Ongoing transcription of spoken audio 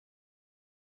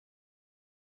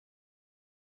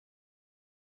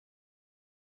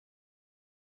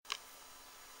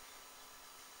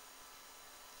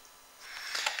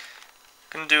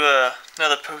Gonna do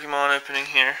another Pokemon opening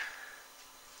here.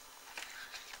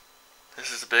 This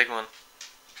is a big one.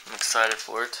 I'm excited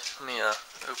for it. Let me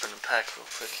open the pack real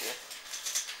quick here.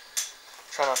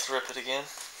 Try not to rip it again.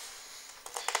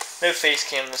 No face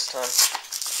cam this time.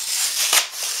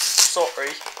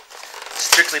 Sorry.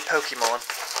 Strictly Pokemon.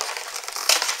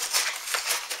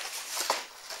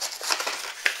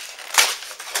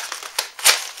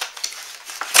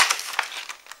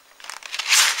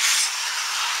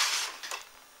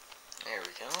 There we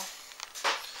go.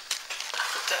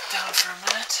 Put that down for a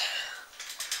minute.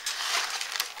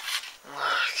 Look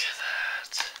at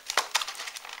that.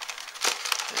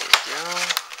 There we go.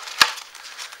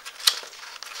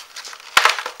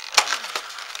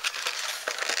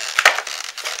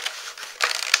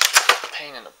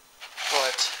 Pain in the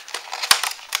butt.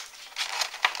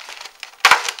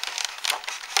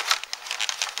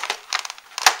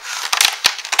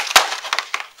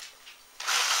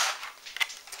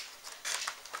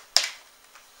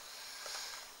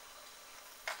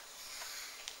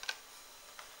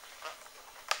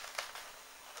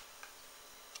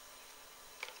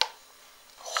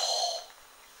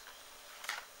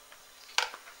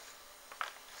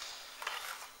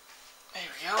 There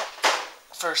we go.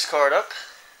 First card up.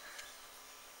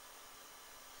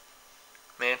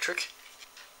 Mantric.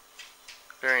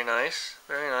 Very nice.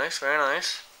 Very nice. Very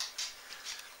nice.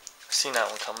 I've seen that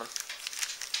one coming.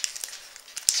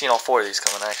 Seen all four of these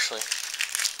coming actually.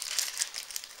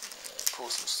 Pull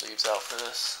some sleeves out for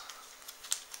this.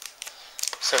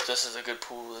 Except this is a good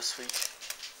pull this week.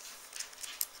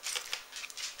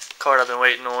 Card I've been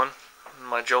waiting on.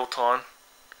 My Jolton.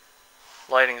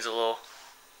 Lighting's a little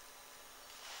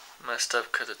messed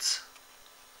up because it's,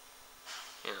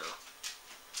 you know,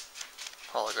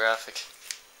 holographic.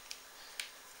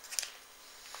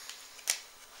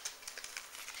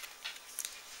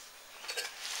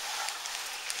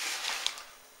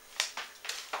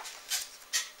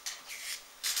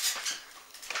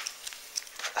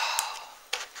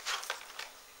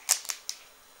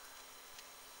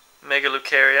 Mega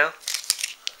Lucario.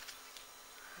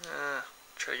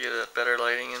 Try to get a better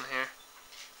lighting in here.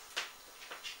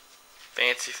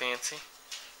 Fancy.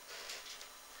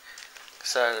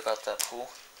 Excited about that pool.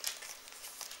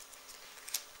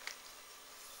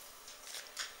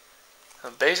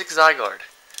 A basic Zygarde.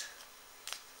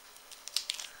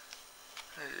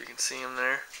 As you can see him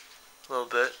there, a little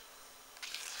bit.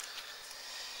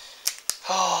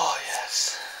 Oh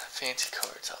yes, fancy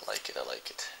cards. I like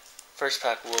it. First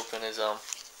pack we'll open is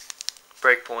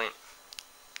Breakpoint.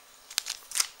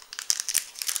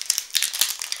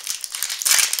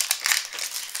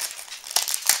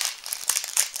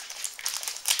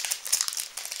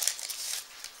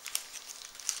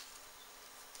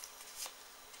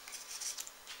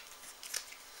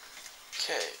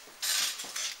 Okay.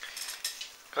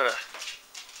 Got a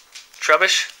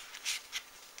Trubbish,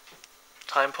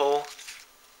 Time Pole,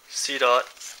 C-Dot.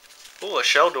 Ooh, a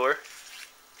Sheldor.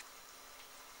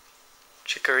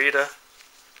 Chikorita,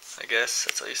 I guess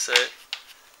that's how you say it.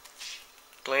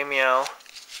 Glameow.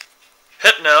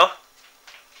 Hypno.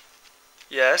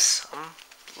 Yes,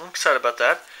 I'm excited about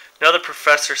that. Another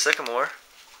Professor Sycamore.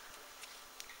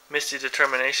 Misty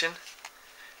Determination.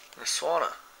 And a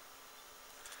Swanna.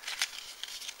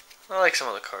 I like some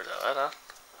of the cards out of that.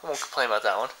 I won't complain about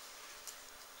that one.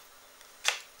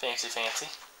 Fancy.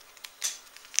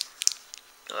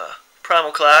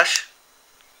 Primal Clash.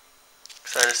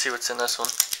 Excited to see what's in this one.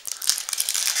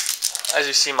 As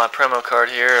you see my promo card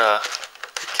here,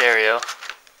 Lucario.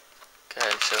 Go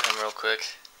ahead and show him real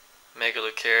quick. Mega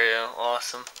Lucario,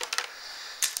 awesome.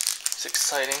 It's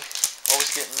exciting.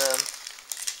 Always getting them.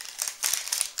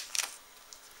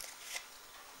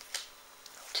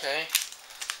 Okay.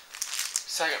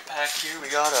 Second pack here, we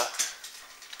got a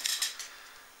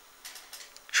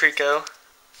Trico,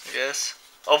 I guess.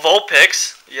 Oh,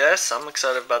 Vulpix. Yes, I'm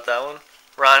excited about that one.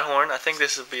 Rhyhorn. I think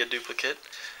this will be a duplicate.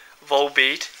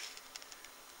 Volbeat.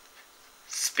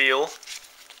 Spiel.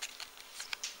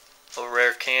 A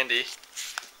rare candy.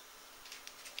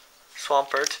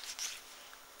 Swampert.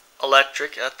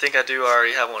 Electric. I think I do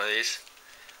already have one of these.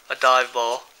 A Dive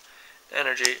Ball.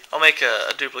 Energy. I'll make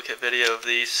a duplicate video of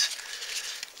these.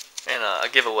 And a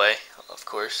giveaway, of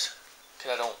course.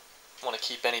 Because I don't want to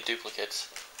keep any duplicates.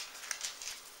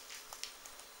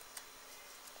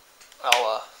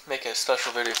 I'll make a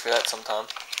special video for that sometime.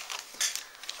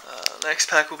 Next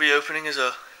pack we'll be opening is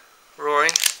a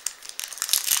Roaring.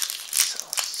 So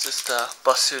let's just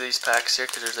bust through these packs here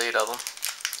because there's 8 of them.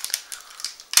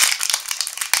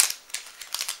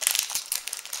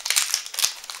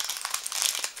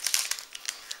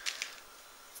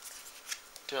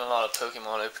 Doing a lot of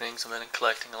Pokemon openings. I've been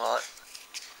collecting a lot.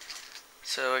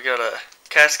 So we got a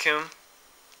Cascoon,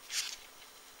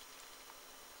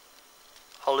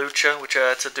 Hawlucha, which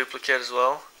that's a duplicate as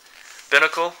well.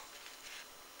 Binnacle,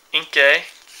 Inkay,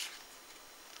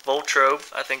 Voltrobe,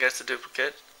 I think that's a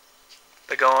duplicate.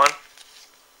 Bagon.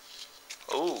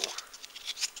 Ooh.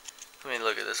 Let me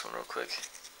look at this one real quick.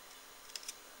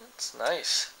 That's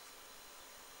nice.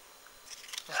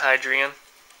 Hydreigon.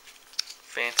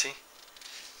 Fancy.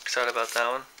 Excited about that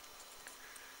one.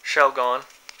 Shelgon.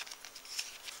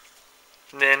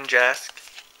 Ninjask.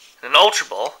 And an Ultra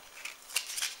Ball.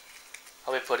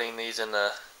 I'll be putting these in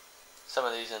the, some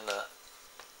of these in the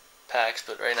packs,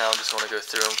 but right now I just want to go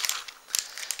through them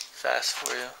fast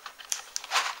for you.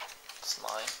 It's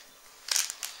mine.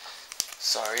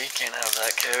 Sorry, can't have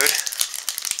that code.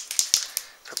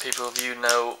 For people of you who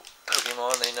know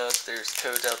Pokemon, they know that there's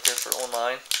codes out there for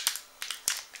online.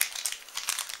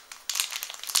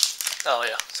 Oh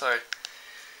yeah, sorry.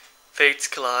 Fates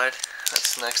Collide.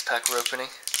 That's the next pack we're opening.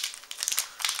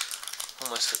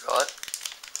 Almost forgot.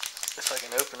 If I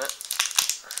can open it.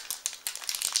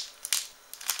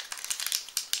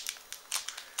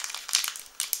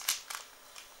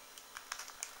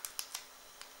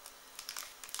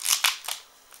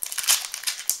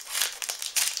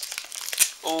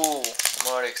 Oh, I'm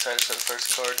already excited for the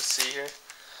first card to see here.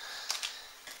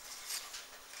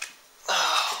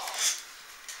 Oh.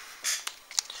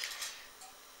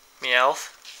 Meowth.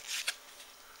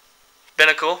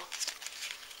 Binnacle.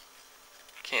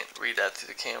 Can't read that through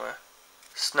the camera.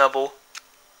 Snubble.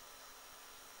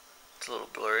 It's a little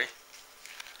blurry.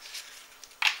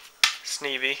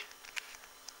 Sneevy.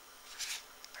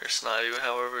 Or Snivy,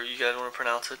 however you guys want to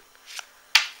pronounce it.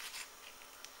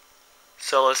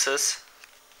 Solosis.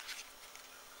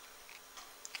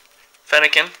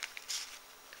 Fennekin.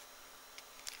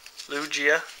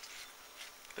 Lugia.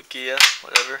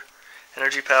 Whatever.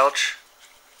 Energy Pouch.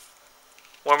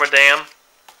 Wormadam.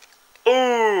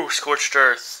 Ooh, Scorched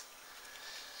Earth.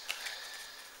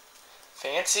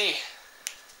 Fancy.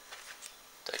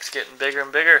 Deck's getting bigger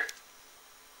and bigger.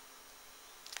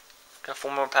 Got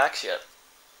 4 more packs yet.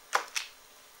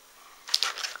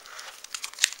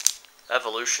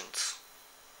 Evolutions.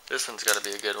 This one's got to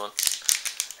be a good one.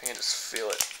 I can just feel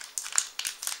it.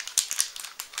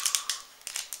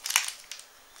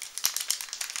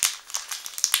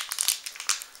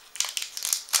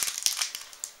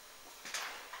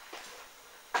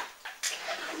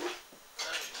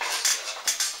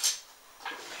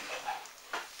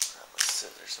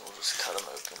 Scissors and we'll just cut them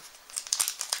open.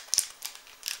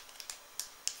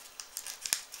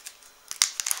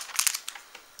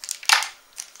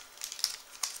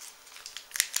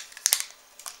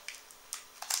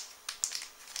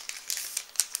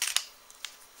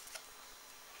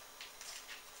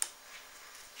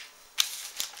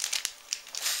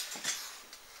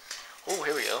 Oh,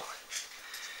 here we go.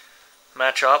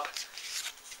 Machop,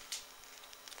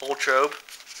 Voltrobe,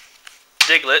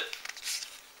 Diglett,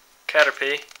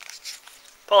 Caterpie,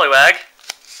 Poliwag,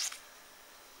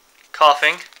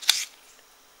 Coughing,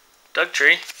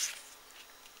 Dugtree.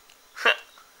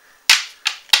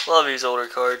 Love these older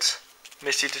cards.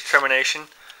 Misty Determination,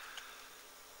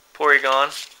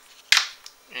 Porygon,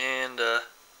 and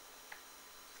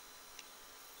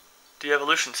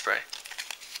De-Evolution Spray.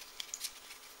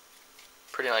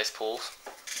 Pretty nice pulls.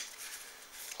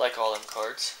 Like all them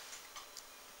cards.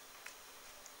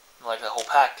 I like that whole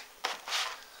pack.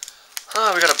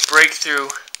 Oh, we got a breakthrough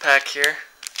pack here.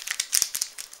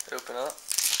 Open up.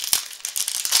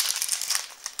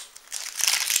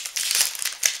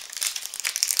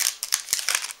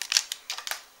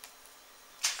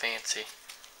 Fancy.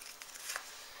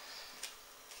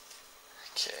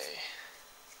 Okay.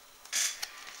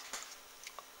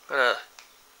 Got a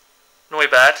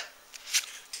Noibat,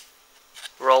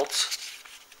 Ralts,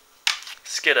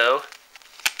 Skiddo.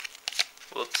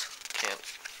 Whoops, can't.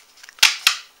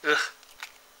 Ugh.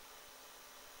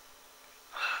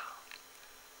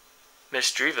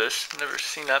 Misdreavus, never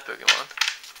seen that Pokemon.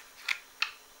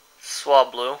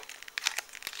 Swablu.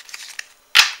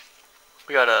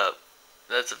 We got a.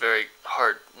 That's a very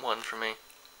hard one for me.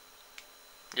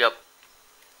 Yep.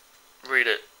 Read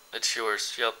it. It's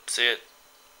yours. Yep. See it.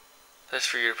 That's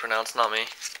for you to pronounce, not me.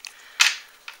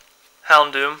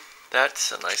 Houndoom.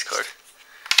 That's a nice card.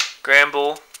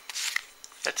 Granbull.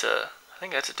 That's a. I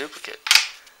think that's a duplicate.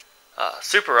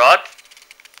 Super Rod.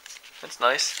 That's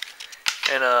nice.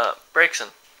 And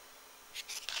Braixen.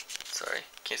 Sorry,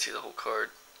 can't see the whole card.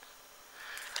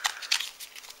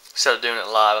 Instead of doing it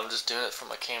live, I'm just doing it from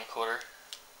my camcorder.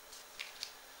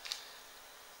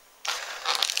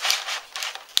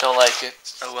 Don't like it.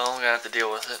 Oh well, I'm gonna have to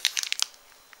deal with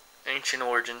it. Ancient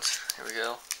Origins. Here we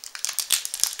go.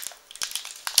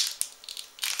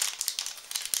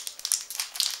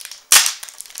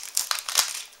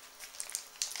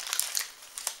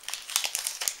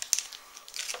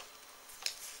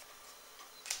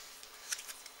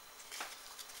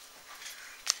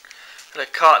 Got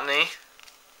a Cottony.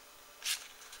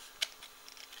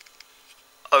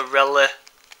 A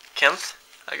Relicanth,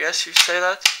 I guess you'd say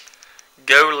that.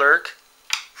 Go Lurk.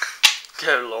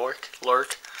 Go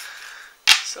Lurk.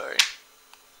 Sorry.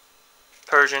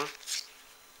 Persian.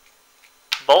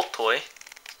 Bolt Toy.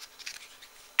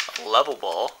 A Level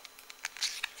Ball.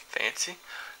 Fancy.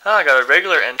 Oh, I got a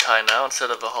regular Entei now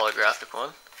instead of a holographic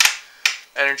one.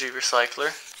 Energy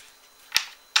Recycler.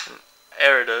 And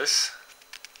Gyarados.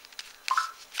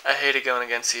 I hated going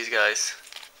against these guys.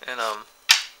 And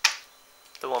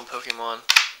the one Pokemon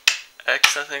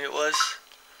X, I think it was.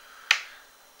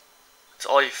 It's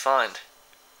all you find.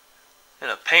 And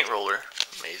a paint roller.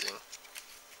 Amazing.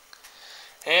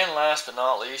 And last but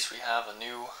not least, we have a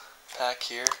new pack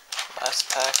here.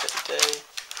 Last pack of the day.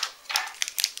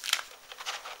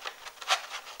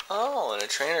 Oh, and a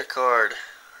trainer card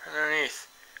underneath.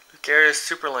 Lucario's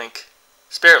Super Link.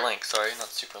 Spirit Link, sorry, not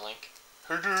Super Link.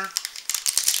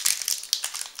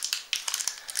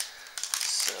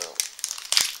 So,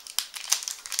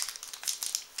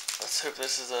 let's hope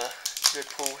this is a good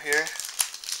pull here.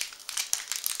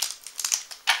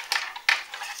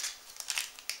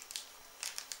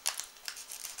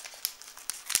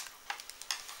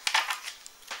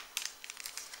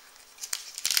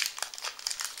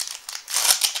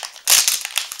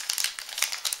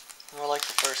 I like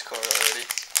the first card already,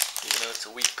 even though it's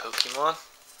a weak Pokemon.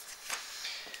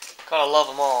 Gotta love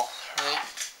them all, right?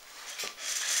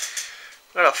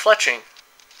 Got a Fletching,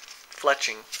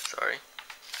 sorry.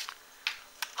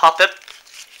 Hoppip,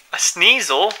 a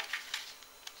Sneasel,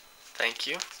 thank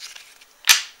you.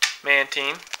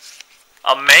 Mantine,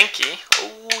 a Mankey,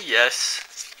 oh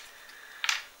yes.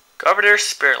 Garbodor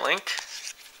Spirit Link,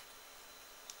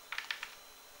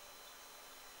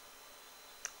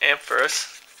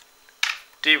 Ampharos,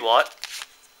 Dewott,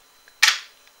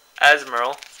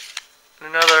 Azumarill, and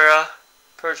another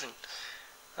Persian.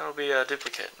 That'll be a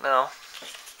duplicate now.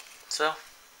 So,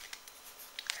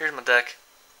 here's my deck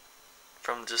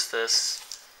from just this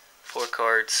 4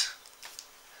 cards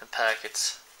and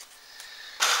packets.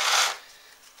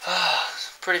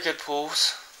 Pretty good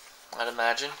pulls, I'd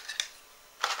imagine.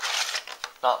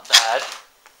 Not bad.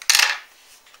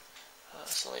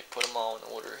 So let me put them all in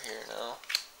order here now.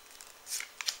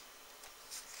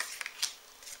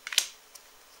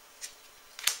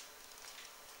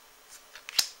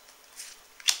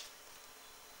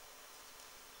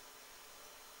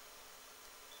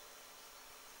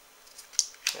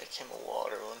 Make him a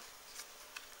water one.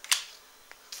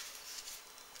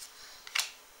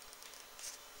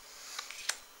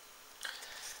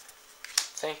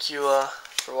 Thank you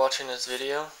for watching this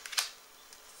video.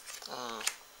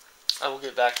 I will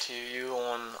get back to you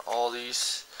on all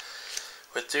these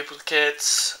with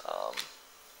duplicates.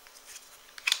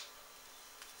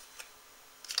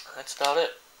 That's about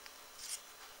it.